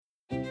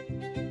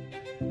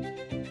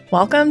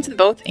Welcome to the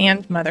Both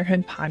and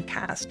Motherhood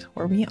podcast,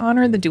 where we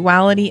honor the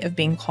duality of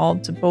being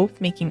called to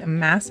both making a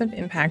massive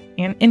impact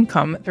and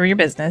income through your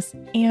business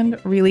and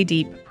really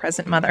deep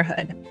present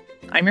motherhood.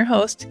 I'm your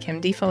host,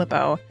 Kim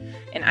DiFilippo,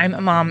 and I'm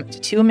a mom to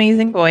two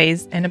amazing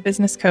boys and a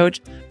business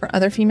coach for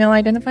other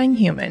female-identifying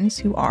humans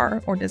who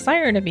are or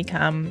desire to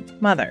become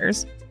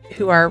mothers,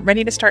 who are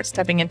ready to start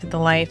stepping into the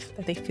life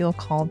that they feel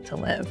called to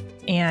live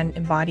and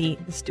embody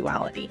this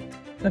duality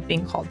of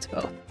being called to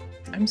both.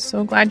 I'm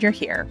so glad you're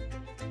here.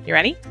 You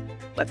ready?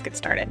 Let's get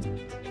started.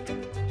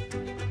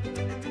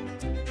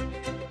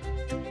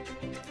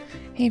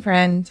 Hey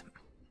friend,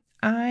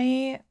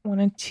 I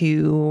wanted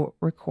to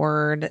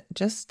record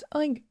just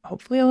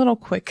hopefully a little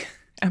quick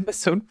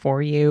episode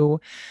for you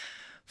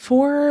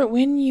for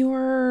when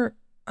you're,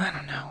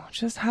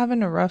 just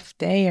having a rough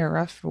day, a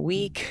rough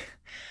week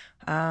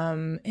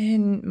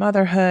in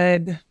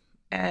motherhood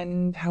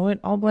and how it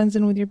all blends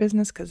in with your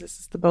business, because this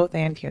is the both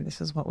and here.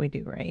 This is what we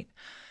do, right?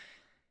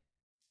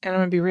 And I'm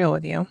going to be real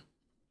with you.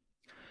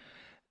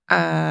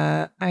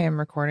 I am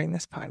recording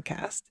this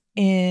podcast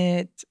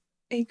at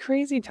a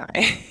crazy time,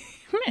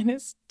 and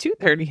it's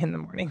 2:30 in the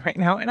morning right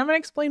now, and I'm going to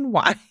explain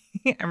why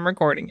I'm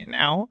recording it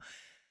now.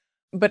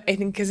 But I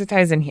think because it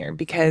ties in here,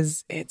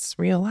 because it's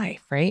real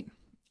life, right?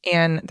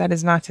 And that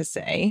is not to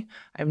say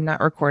I'm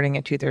not recording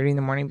at 2:30 in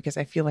the morning because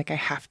I feel like I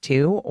have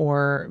to,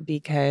 or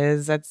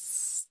because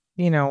that's,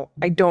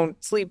 I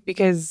don't sleep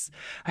because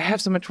I have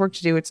so much work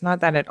to do. It's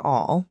not that at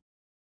all.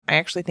 I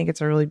actually think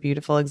it's a really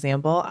beautiful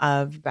example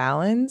of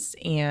balance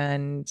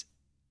and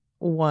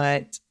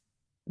what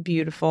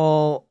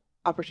beautiful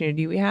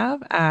opportunity we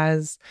have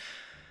as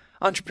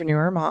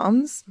entrepreneur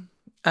moms.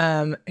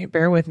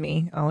 Bear with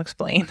me, I'll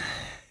explain.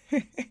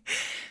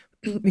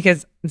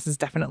 Because this is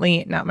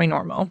definitely not my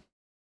normal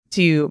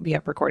to be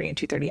up recording at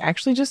 2:30. I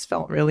actually just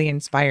felt really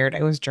inspired.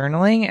 I was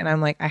journaling and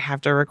I'm like, I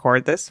have to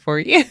record this for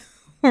you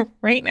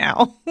right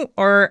now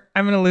or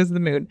I'm going to lose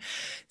the mood.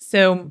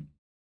 So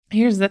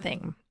here's the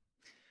thing.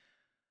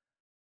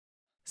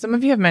 Some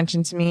of you have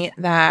mentioned to me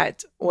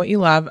that what you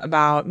love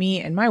about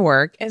me and my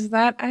work is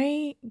that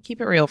I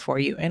keep it real for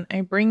you and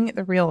I bring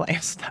the real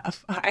life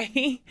stuff.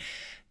 I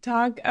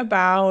talk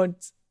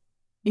about,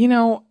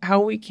 how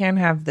we can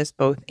have this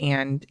both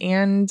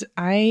and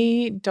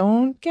I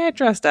don't get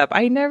dressed up.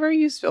 I never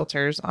use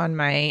filters on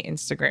my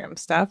Instagram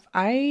stuff.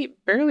 I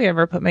barely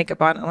ever put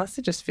makeup on unless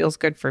it just feels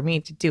good for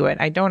me to do it.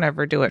 I don't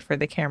ever do it for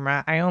the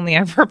camera. I only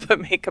ever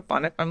put makeup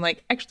on if I'm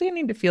like, actually, I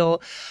need to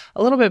feel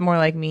a little bit more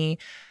like me.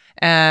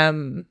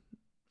 A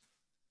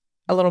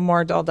little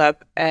more dolled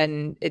up,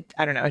 and it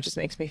just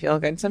makes me feel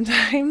good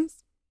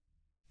sometimes.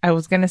 I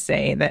was going to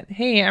say that,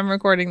 hey, I'm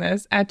recording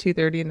this at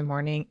 2:30 in the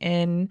morning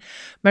in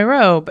my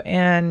robe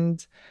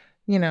and,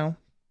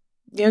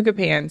 yoga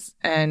pants.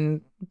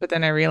 But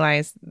then I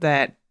realized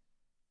that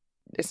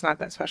it's not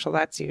that special.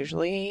 That's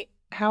usually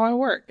how I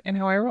work and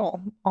how I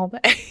roll all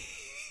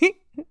day.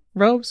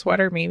 Robe,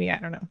 sweater, maybe. I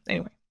don't know.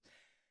 Anyway.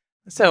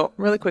 So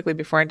really quickly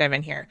before I dive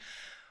in here,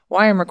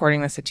 why I'm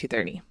recording this at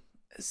 2:30.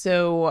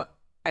 So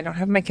I don't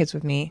have my kids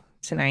with me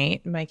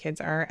tonight. My kids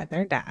are at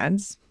their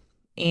dad's,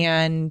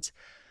 and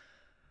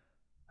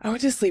I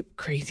went to sleep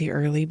crazy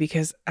early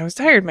because I was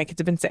tired. My kids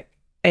have been sick.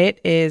 It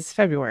is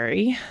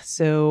February,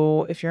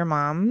 so if you're a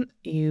mom,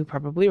 you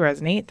probably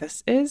resonate.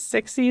 This is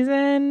sick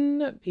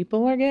season.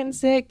 People are getting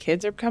sick.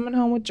 Kids are coming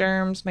home with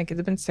germs. My kids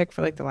have been sick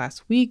for the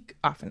last week,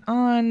 off and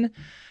on.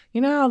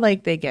 How they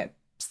get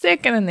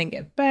sick and then they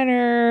get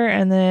better,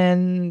 and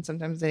then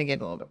sometimes they get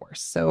a little bit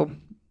worse. So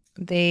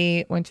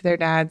they went to their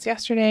dad's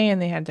yesterday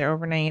and they had their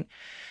overnight.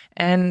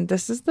 And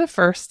this is the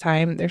first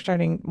time they're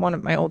starting. One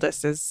of my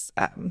oldest is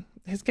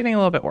he's getting a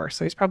little bit worse.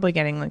 So he's probably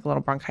getting a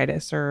little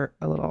bronchitis or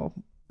a little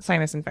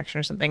sinus infection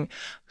or something.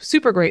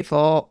 Super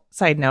grateful,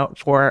 side note,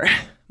 for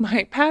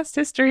my past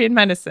history in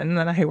medicine,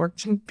 that I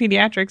worked in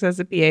pediatrics as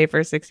a PA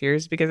for 6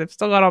 years, because I've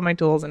still got all my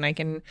tools and I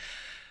can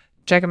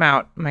check him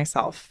out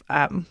myself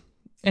and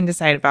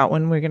decide about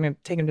when we're going to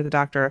take him to the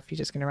doctor, if he's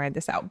just going to ride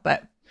this out.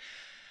 But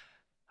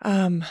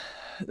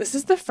this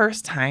is the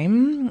first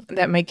time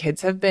that my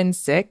kids have been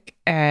sick,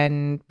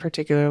 and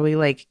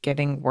particularly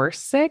getting worse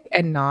sick,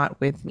 and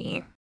not with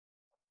me.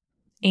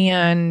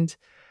 And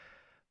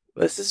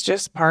this is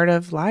just part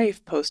of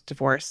life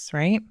post-divorce,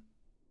 right?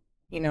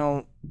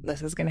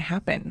 This is going to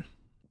happen.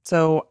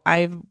 So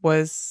I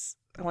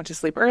went to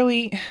sleep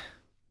early,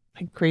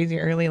 crazy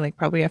early,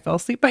 probably I fell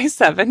asleep by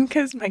 7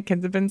 because my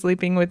kids have been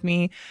sleeping with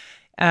me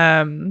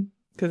because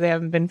they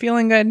haven't been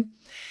feeling good.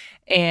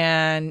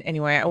 And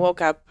anyway, I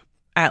woke up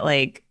at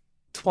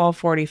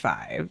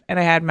 12:45 and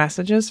I had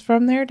messages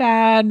from their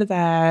dad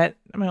that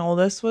my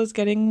oldest was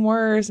getting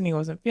worse and he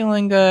wasn't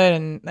feeling good,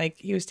 and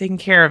he was taking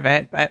care of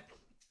it. But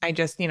I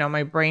just,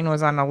 my brain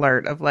was on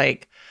alert of oh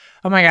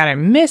my God, I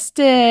missed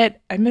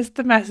it. I missed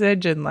the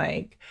message. And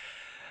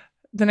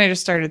then I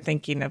just started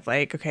thinking of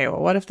okay, well,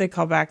 what if they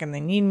call back and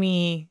they need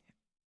me?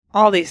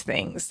 All these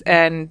things.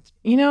 And,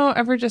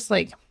 ever just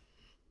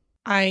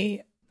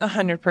I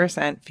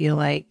 100%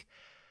 feel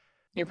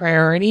your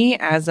priority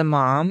as a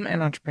mom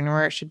and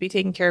entrepreneur should be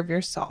taking care of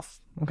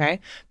yourself. okay?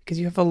 Because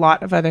you have a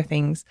lot of other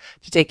things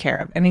to take care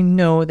of. And I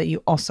know that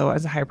you also,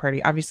 as a higher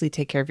priority, obviously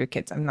take care of your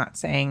kids. I'm not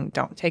saying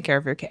don't take care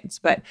of your kids,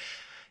 but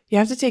you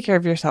have to take care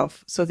of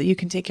yourself so that you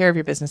can take care of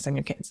your business and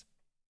your kids.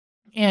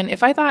 And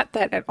if I thought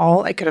that at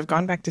all I could have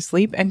gone back to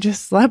sleep and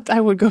just slept, I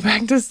would go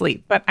back to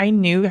sleep. But I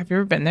knew, have you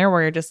ever been there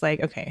where you're just like,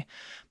 okay,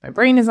 my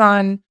brain is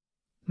on,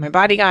 my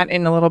body got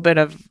in a little bit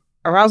of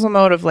arousal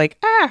mode of like,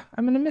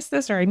 I'm going to miss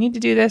this, or I need to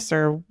do this,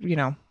 or,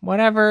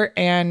 whatever.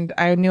 And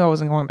I knew I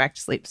wasn't going back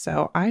to sleep.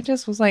 So I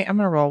just was like, I'm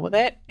going to roll with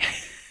it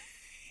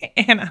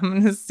and I'm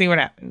going to see what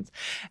happens.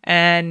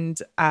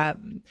 And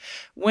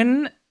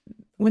when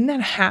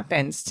that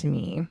happens to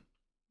me,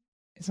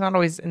 it's not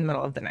always in the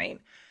middle of the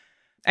night.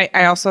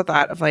 I also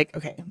thought of like,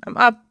 okay, I'm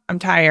up, I'm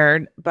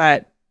tired,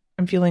 but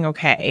I'm feeling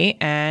okay.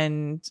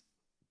 And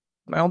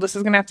my oldest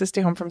is going to have to stay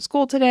home from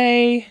school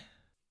today,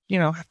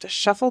 have to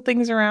shuffle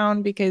things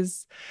around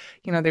because,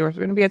 they were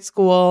going to be at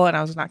school and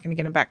I was not going to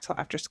get him back till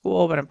after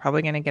school, but I'm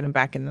probably going to get him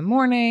back in the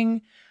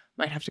morning.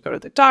 Might have to go to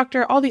the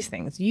doctor, all these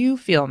things. You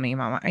feel me,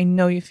 mama. I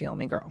know you feel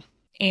me, girl.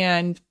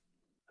 And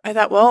I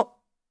thought, well,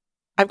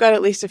 I've got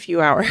at least a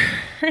few hours,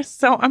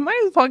 so I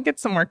might as well get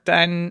some work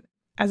done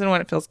as and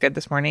when it feels good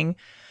this morning,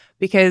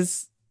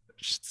 because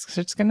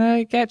it's going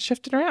to get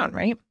shifted around,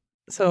 right?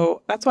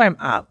 So that's why I'm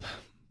up.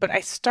 But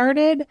I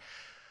started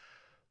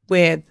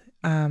with,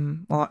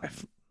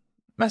 I've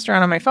messed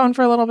around on my phone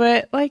for a little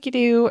bit, like you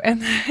do.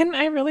 And then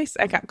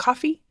I got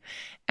coffee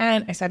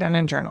and I sat down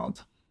and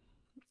journaled.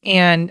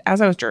 And as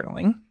I was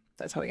journaling,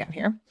 that's how we got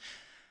here,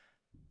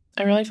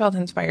 I really felt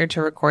inspired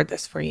to record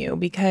this for you,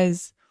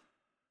 because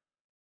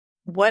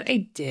what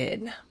I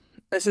did,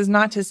 this is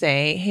not to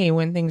say, hey,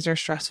 when things are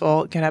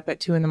stressful, get up at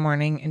 2 a.m.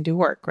 and do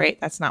work,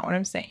 right? That's not what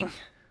I'm saying.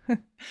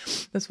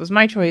 This was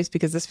my choice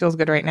because this feels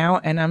good right now.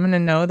 And I'm going to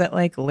know that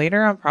like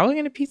later, I'm probably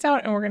going to peace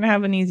out and we're going to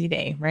have an easy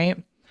day,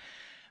 right?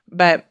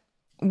 But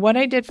what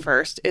I did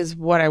first is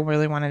what I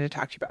really wanted to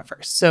talk to you about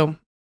first. So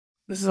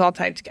this is all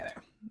tied together.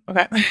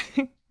 Okay.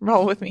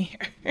 Roll with me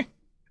here.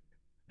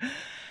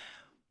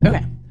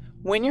 Okay.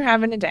 When you're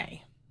having a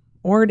day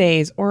or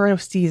days or a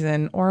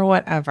season or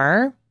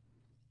whatever,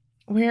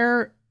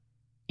 where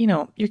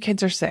your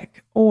kids are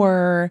sick,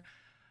 or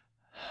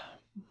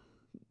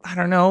I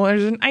don't know,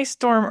 there's an ice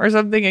storm or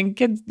something and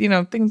kids,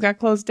 things got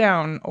closed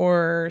down,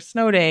 or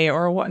snow day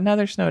or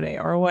another snow day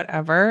or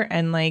whatever.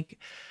 And like,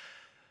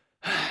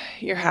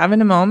 you're having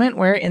a moment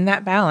where in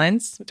that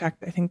balance, I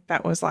think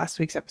that was last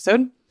week's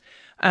episode,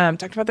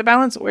 talked about the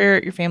balance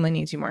where your family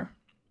needs you more,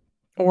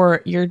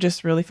 or you're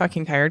just really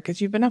fucking tired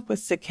because you've been up with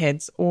sick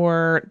kids,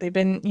 or they've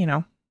been,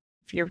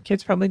 your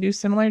kids probably do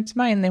similar to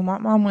mine. They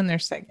want mom when they're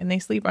sick and they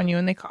sleep on you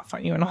and they cough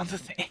on you and all the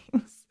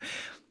things.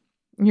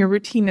 Your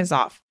routine is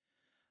off.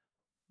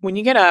 When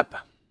you get up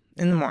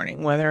in the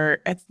morning,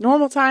 whether it's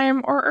normal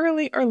time or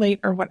early or late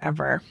or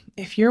whatever,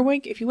 if you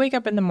wake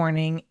up in the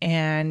morning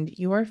and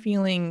you are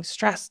feeling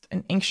stressed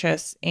and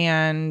anxious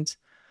and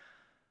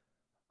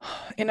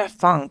in a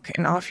funk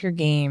and off your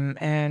game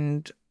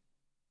and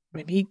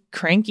maybe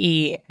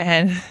cranky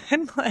and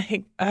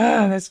like,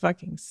 this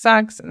fucking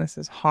sucks and this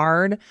is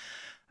hard,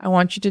 I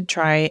want you to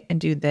try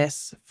and do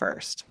this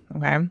first,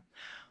 okay?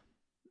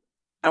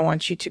 I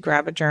want you to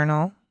grab a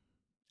journal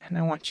and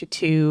I want you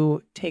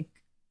to take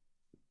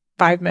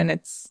 5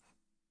 minutes,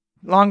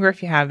 longer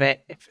if you have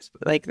it. If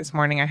like this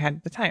morning I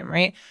had the time,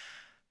 right?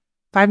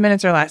 5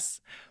 minutes or less.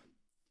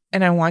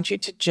 And I want you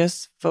to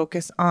just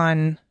focus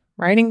on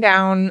writing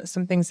down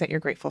some things that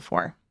you're grateful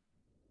for.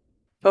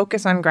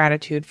 Focus on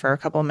gratitude for a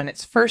couple of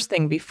minutes. First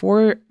thing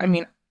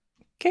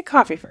get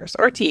coffee first,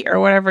 or tea, or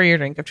whatever your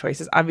drink of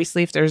choice is.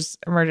 Obviously, if there's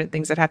emergent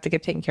things that have to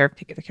get taken care of,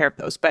 take care of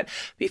those. But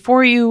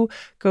before you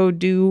go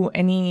do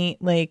any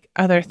like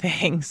other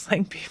things,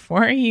 like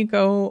before you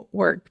go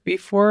work,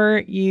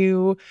 before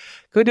you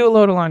go do a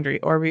load of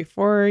laundry, or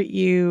before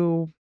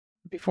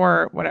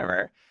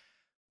whatever,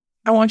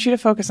 I want you to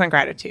focus on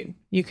gratitude.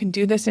 You can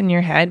do this in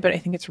your head, but I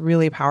think it's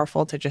really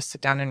powerful to just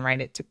sit down and write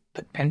it, to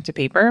put pen to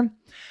paper.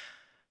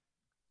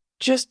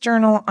 Just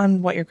journal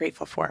on what you're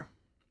grateful for,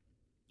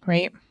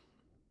 right?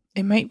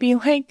 It might be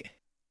like,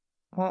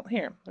 let me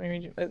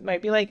read you. It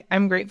might be like,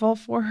 I'm grateful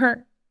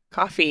for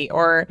coffee,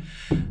 or,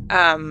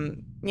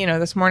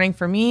 this morning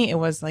for me, it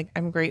was like,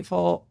 I'm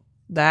grateful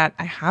that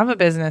I have a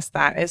business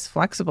that is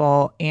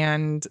flexible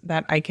and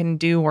that I can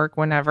do work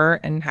whenever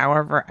and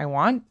however I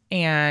want.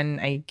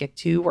 And I get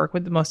to work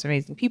with the most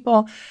amazing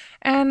people,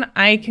 and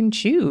I can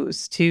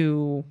choose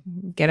to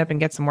get up and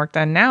get some work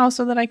done now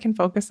so that I can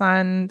focus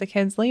on the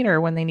kids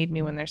later when they need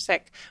me, when they're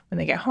sick, when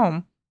they get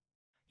home.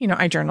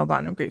 I journaled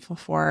on, I'm grateful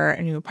for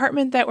a new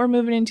apartment that we're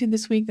moving into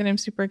this week that I'm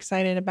super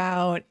excited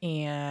about.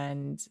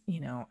 And,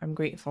 I'm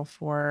grateful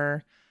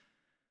for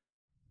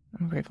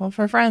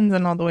friends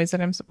and all the ways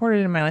that I'm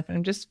supported in my life. And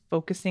I'm just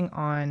focusing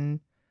on,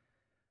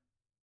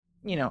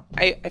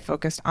 I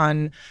focused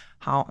on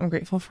how I'm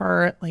grateful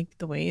for like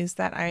the ways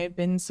that I've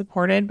been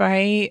supported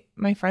by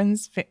my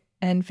friends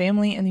and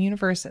family and the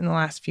universe in the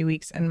last few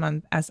weeks and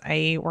month as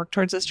I work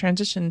towards this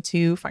transition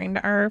to find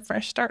our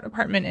fresh start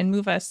apartment and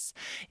move us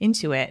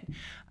into it.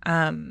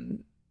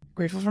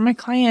 grateful for my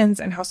clients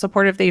and how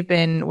supportive they've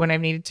been when I've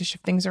needed to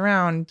shift things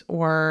around,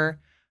 or,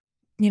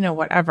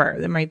 whatever.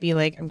 It might be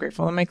like, I'm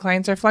grateful that my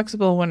clients are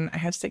flexible when I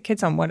have sick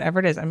kids home,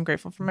 whatever it is. I'm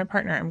grateful for my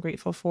partner. I'm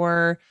grateful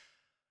for,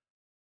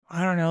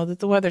 I don't know, that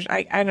the weather's,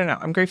 I don't know.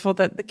 I'm grateful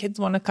that the kids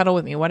want to cuddle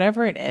with me,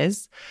 whatever it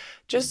is.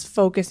 Just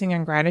focusing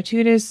on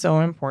gratitude is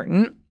so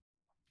important,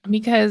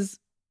 because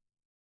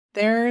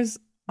there's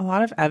a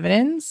lot of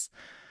evidence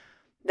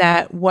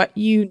that what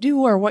you do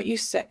or what you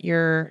set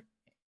your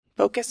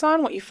focus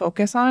on, what you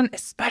focus on,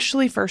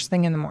 especially first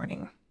thing in the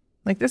morning.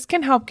 Like, this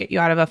can help get you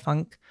out of a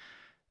funk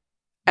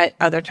at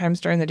other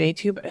times during the day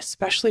too, but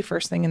especially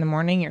first thing in the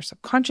morning. Your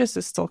subconscious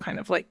is still kind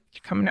of like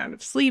you're coming out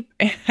of sleep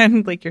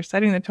and like you're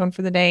setting the tone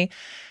for the day.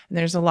 And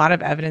there's a lot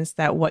of evidence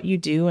that what you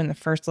do in the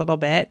first little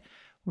bit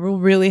will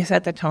really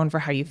set the tone for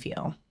how you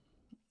feel.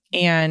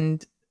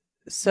 And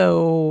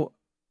so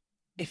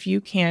if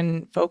you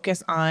can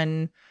focus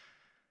on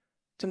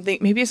something,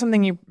 maybe it's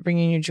something you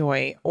bringing you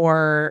joy,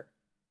 or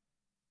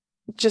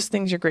just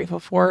things you're grateful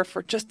for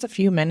just a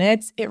few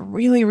minutes, it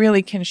really,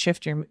 really can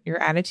shift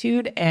your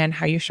attitude and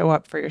how you show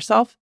up for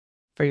yourself,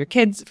 for your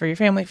kids, for your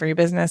family, for your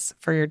business,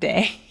 for your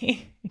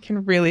day. It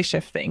can really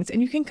shift things, and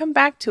you can come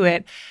back to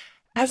it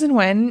as and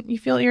when you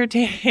feel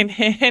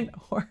irritated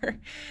or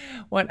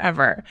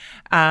whatever.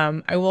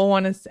 I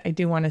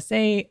do want to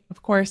say,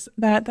 of course,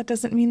 that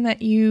doesn't mean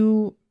that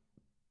you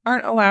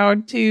aren't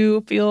allowed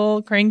to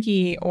feel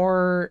cranky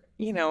or,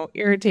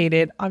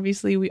 irritated.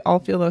 Obviously, we all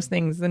feel those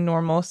things. The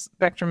normal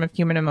spectrum of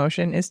human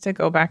emotion is to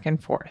go back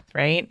and forth,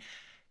 right?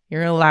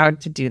 You're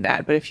allowed to do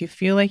that. But if you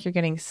feel like you're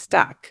getting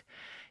stuck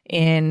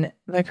in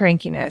the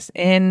crankiness,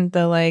 in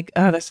the like,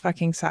 oh, this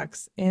fucking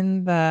sucks,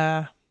 in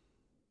the,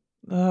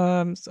 oh,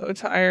 I'm so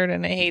tired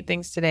and I hate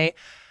things today,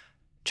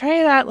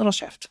 try that little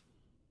shift.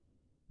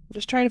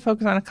 Just try to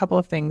focus on a couple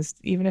of things,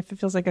 even if it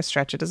feels like a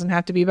stretch. It doesn't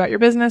have to be about your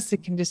business.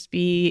 It can just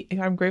be,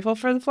 I'm grateful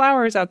for the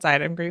flowers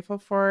outside. I'm grateful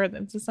for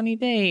it's a sunny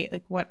day,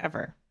 like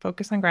whatever.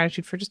 Focus on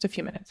gratitude for just a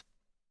few minutes.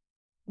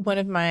 One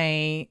of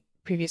my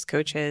previous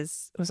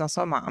coaches was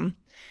also a mom.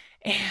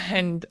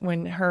 And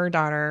when her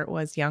daughter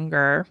was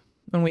younger,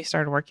 when we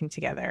started working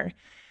together,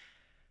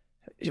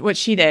 what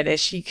she did is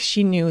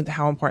she knew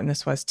how important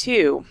this was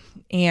too.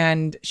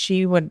 And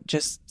she would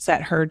just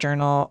set her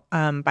journal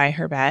by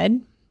her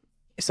bed,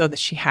 so that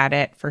she had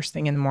it first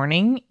thing in the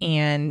morning,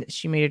 and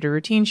she made it a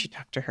routine. She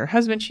talked to her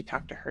husband, she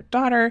talked to her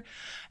daughter,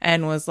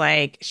 and was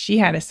like, she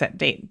had a set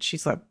date. She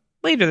slept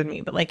later than me,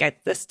 but like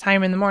at this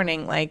time in the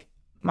morning, like,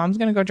 mom's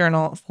going to go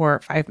journal for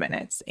 5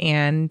 minutes,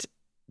 and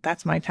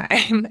that's my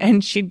time.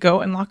 And she'd go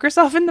and lock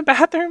herself in the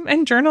bathroom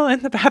and journal in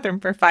the bathroom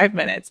for 5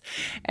 minutes.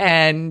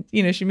 And,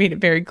 she made it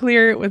very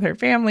clear with her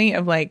family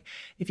of like,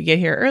 if you get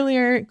here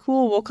earlier,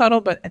 cool, we'll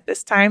cuddle. But at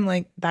this time,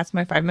 like, that's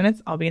my 5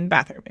 minutes. I'll be in the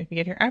bathroom. If you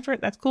get here after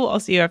it, that's cool.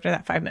 I'll see you after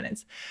that 5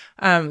 minutes.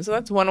 So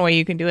that's one way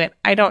you can do it.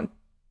 I don't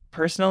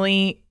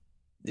personally,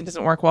 it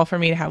doesn't work well for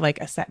me to have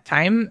like a set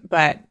time,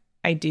 but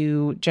I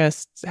do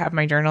just have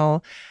my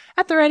journal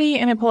at the ready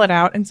and I pull it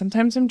out. And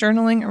sometimes I'm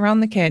journaling around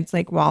the kids,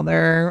 like while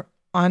they're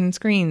on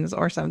screens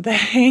or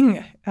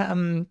something.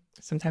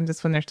 Sometimes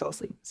it's when they're still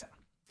asleep. So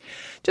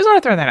just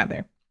want to throw that out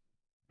there.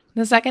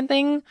 The second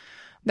thing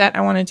that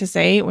I wanted to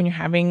say, when you're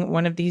having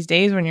one of these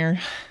days when you're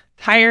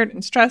tired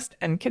and stressed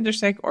and kids are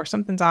sick or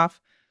something's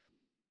off,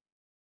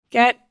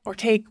 get or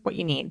take what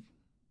you need.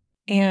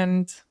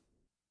 And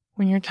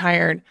when you're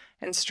tired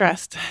and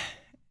stressed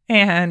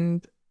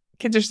and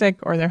kids are sick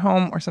or they're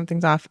home or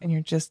something's off and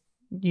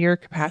your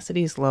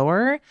capacity is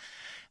lower,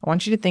 I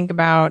want you to think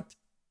about,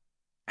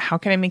 how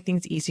can I make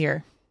things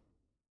easier?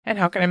 And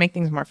how can I make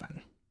things more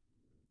fun?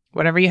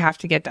 Whatever you have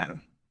to get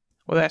done,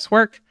 whether that's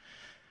work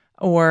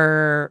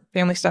or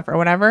family stuff or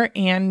whatever.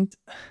 And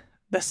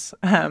this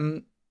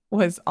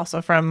was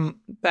also from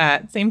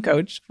that same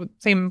coach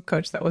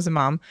that was a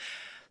mom.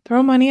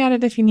 Throw money at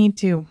it if you need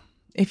to.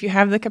 If you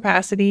have the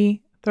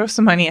capacity, throw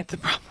some money at the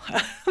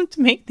problem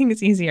to make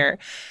things easier.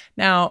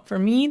 Now, for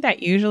me,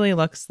 that usually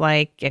looks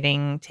like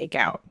getting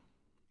takeout,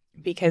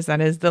 because that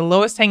is the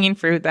lowest hanging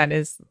fruit. That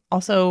is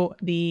also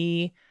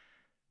the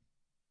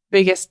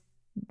biggest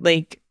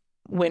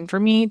win for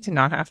me, to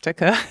not have to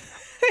cook.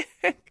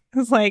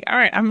 It's like, all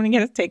right, I'm going to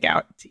get a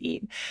takeout to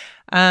eat.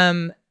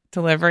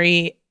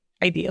 Delivery,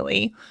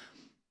 ideally.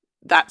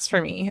 That's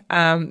for me.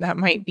 That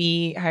might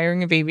be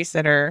hiring a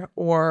babysitter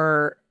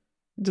or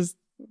just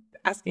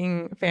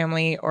asking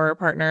family or a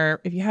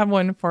partner, if you have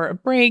one, for a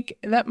break.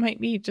 That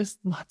might be just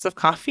lots of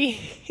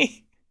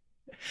coffee.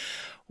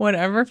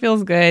 Whatever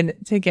feels good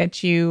to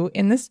get you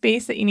in the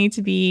space that you need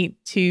to be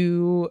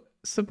to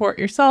support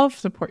yourself,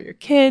 support your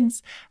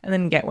kids, and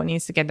then get what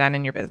needs to get done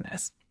in your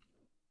business.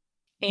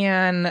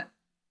 And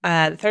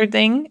the third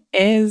thing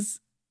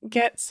is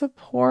get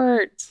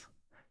support.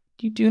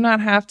 You do not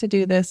have to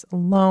do this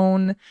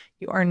alone.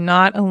 You are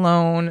not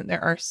alone.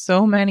 There are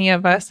so many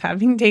of us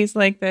having days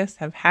like this,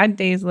 have had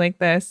days like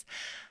this.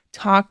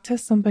 Talk to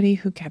somebody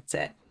who gets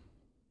it.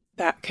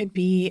 That could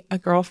be a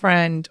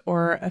girlfriend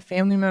or a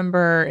family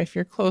member if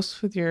you're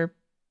close with your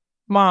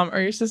mom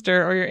or your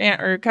sister or your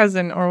aunt or your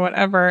cousin or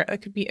whatever.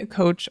 It could be a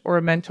coach or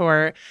a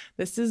mentor.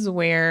 This is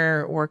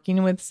where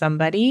working with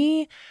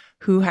somebody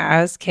who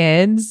has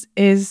kids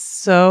is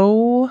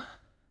so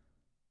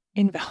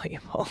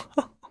invaluable.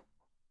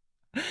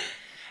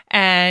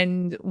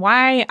 And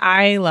why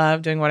I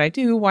love doing what I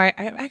do, why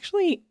I've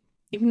actually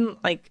even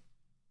like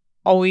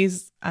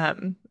always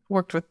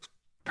worked with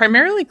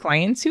primarily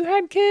clients who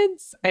had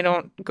kids. I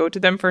don't go to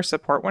them for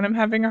support when I'm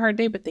having a hard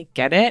day, but they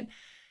get it.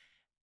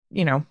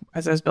 You know,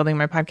 as I was building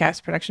my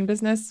podcast production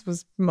business,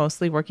 was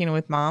mostly working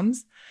with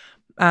moms.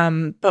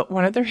 But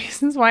one of the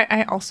reasons why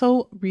I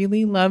also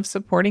really love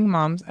supporting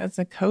moms as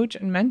a coach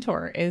and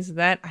mentor is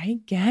that I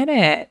get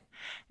it.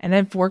 And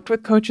I've worked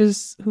with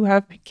coaches who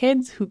have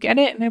kids who get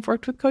it. And I've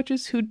worked with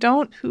coaches who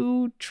don't,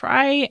 who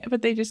try,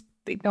 but they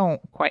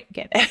don't quite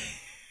get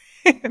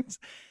it.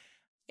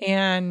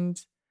 And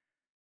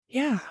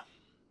yeah,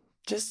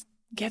 just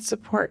get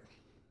support.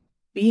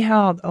 Be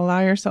held. Allow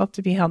yourself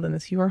to be held in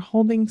this. You are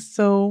holding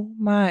so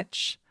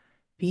much.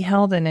 Be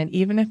held in it.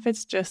 Even if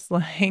it's just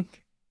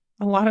like,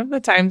 a lot of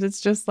the times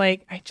it's just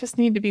like, I just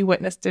need to be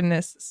witnessed in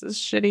this. This is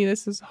shitty.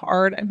 This is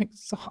hard. I'm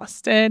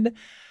exhausted.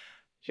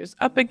 She was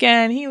up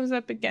again. He was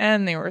up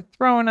again. They were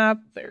throwing up.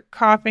 They're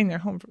coughing. They're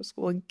home from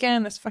school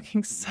again. This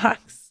fucking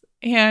sucks.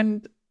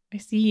 And I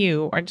see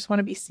you. I just want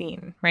to be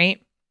seen,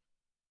 right?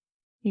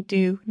 You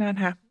do not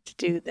have to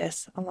do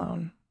this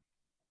alone.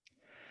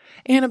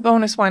 And a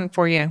bonus one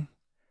for you.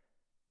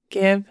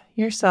 Give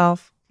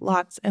yourself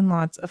lots and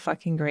lots of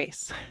fucking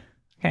grace.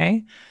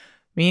 Okay?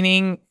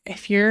 Meaning,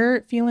 if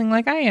you're feeling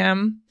like I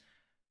am,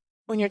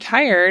 when you're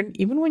tired,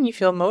 even when you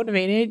feel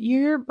motivated,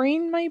 your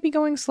brain might be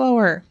going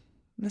slower.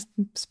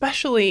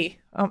 Especially,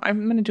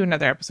 I'm going to do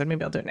another episode.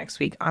 Maybe I'll do it next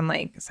week on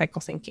like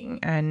cycle syncing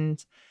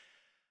and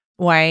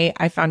why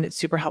I found it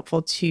super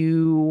helpful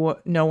to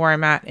know where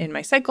I'm at in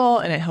my cycle.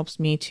 And it helps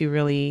me to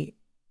really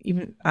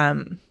even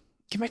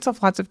give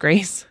myself lots of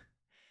grace.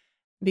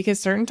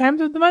 Because certain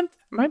times of the month,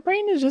 my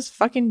brain is just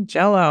fucking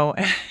jello.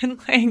 And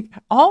like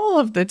all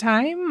of the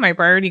time, my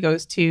priority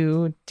goes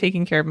to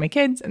taking care of my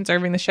kids and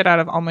serving the shit out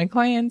of all my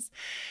clients.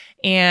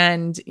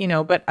 And, you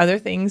know, but other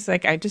things,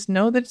 like I just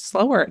know that it's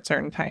slower at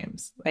certain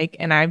times. Like,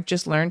 and I've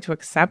just learned to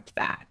accept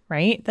that,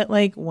 right? That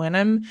like when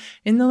I'm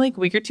in the like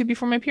week or two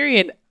before my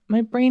period,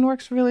 my brain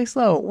works really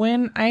slow.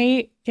 When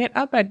I get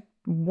up at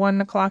 1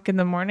 o'clock in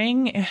the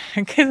morning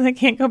because I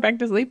can't go back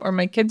to sleep or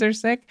my kids are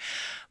sick,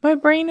 my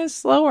brain is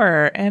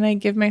slower and I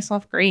give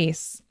myself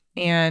grace.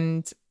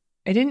 And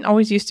I didn't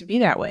always used to be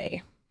that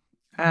way.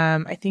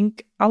 I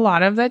think a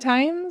lot of the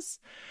times,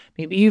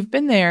 maybe you've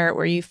been there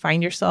where you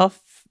find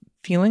yourself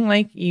feeling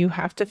like you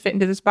have to fit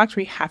into this box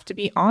where you have to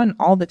be on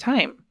all the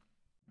time,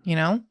 you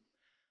know,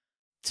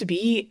 to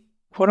be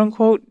quote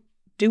unquote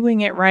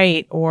doing it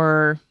right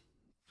or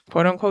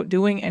quote unquote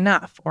doing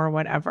enough or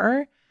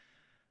whatever.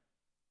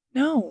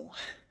 No,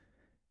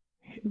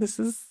 this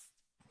is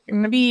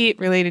going to be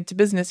related to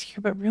business here,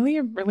 but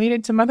really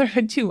related to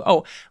motherhood too.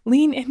 Oh,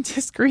 lean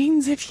into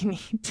screens if you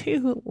need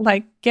to,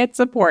 like get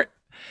support,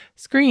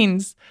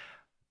 screens,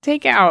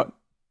 take out,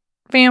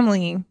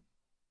 family,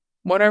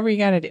 whatever you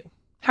got to do.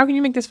 How can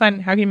you make this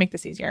fun? How can you make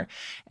this easier?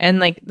 And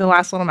like the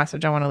last little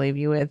message I want to leave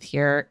you with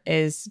here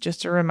is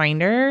just a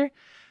reminder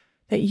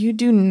that you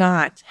do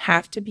not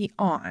have to be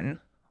on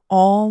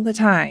all the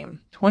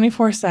time,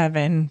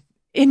 24/7,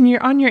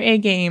 on your A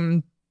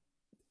game,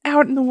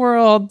 out in the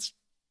world,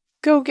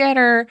 go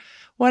getter,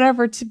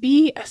 whatever, to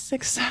be a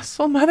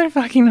successful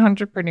motherfucking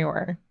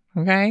entrepreneur.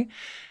 Okay?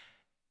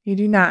 You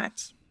do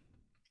not.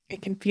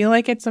 It can feel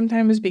like it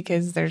sometimes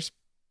because there's,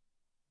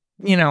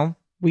 you know,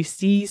 we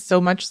see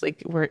so much,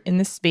 like we're in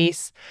this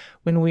space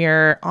when we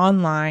are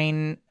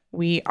online,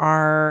 we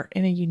are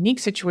in a unique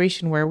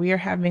situation where we are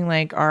having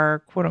like our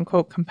quote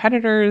unquote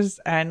competitors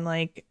and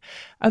like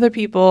other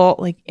people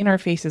like in our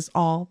faces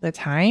all the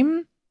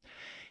time.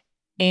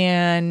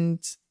 And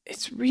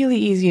it's really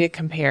easy to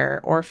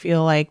compare or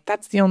feel like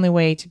that's the only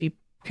way to be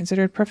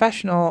considered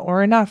professional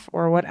or enough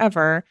or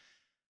whatever.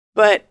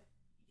 But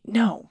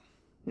no.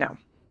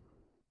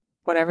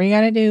 Whatever you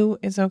got to do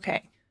is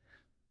okay.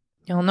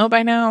 You'll know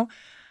by now,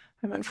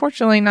 I'm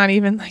unfortunately not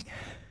even like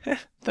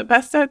the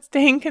best at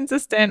staying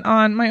consistent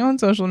on my own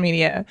social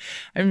media.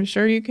 I'm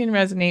sure you can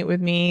resonate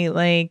with me.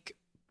 Like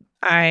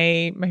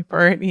my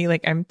priority,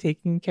 like I'm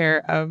taking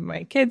care of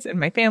my kids and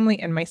my family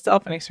and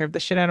myself, and I serve the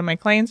shit out of my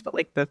clients. But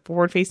like the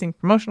forward facing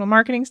promotional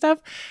marketing stuff,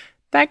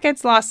 that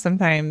gets lost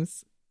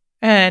sometimes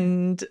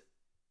and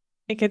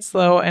it gets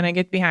slow and I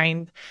get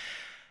behind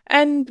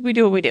and we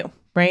do what we do,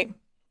 right?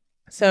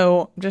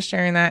 So I'm just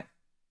sharing that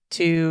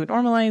to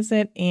normalize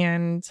it.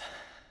 And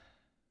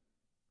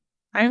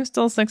I'm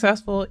still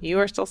successful. You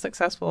are still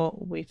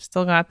successful. We've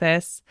still got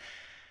this.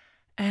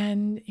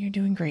 And you're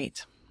doing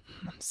great.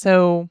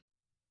 So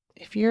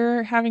if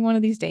you're having one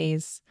of these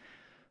days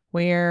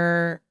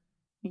where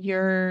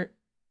your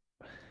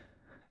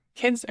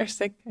kids are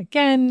sick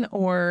again,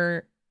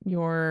 or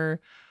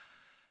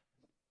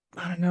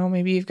I don't know,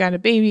 maybe you've got a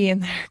baby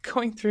and they're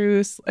going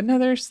through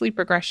another sleep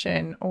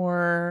regression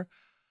or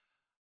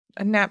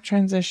a nap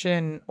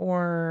transition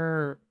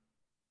or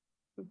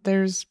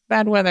there's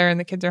bad weather and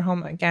the kids are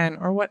home again,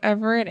 or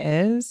whatever it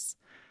is,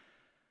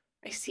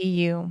 I see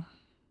you.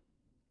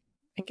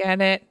 I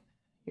get it.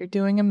 You're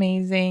doing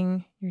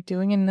amazing. You're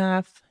doing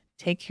enough.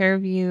 Take care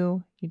of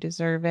you. You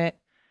deserve it.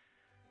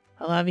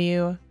 I love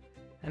you,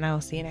 and I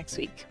will see you next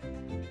week.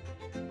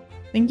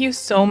 Thank you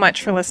so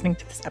much for listening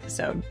to this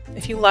episode.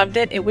 If you loved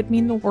it, it would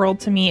mean the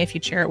world to me if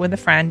you'd share it with a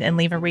friend and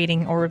leave a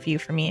rating or review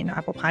for me in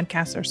Apple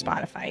Podcasts or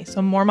Spotify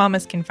so more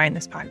mamas can find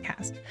this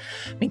podcast.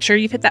 Make sure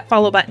you've hit that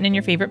follow button in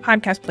your favorite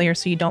podcast player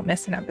so you don't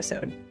miss an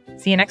episode.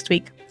 See you next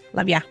week.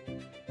 Love ya.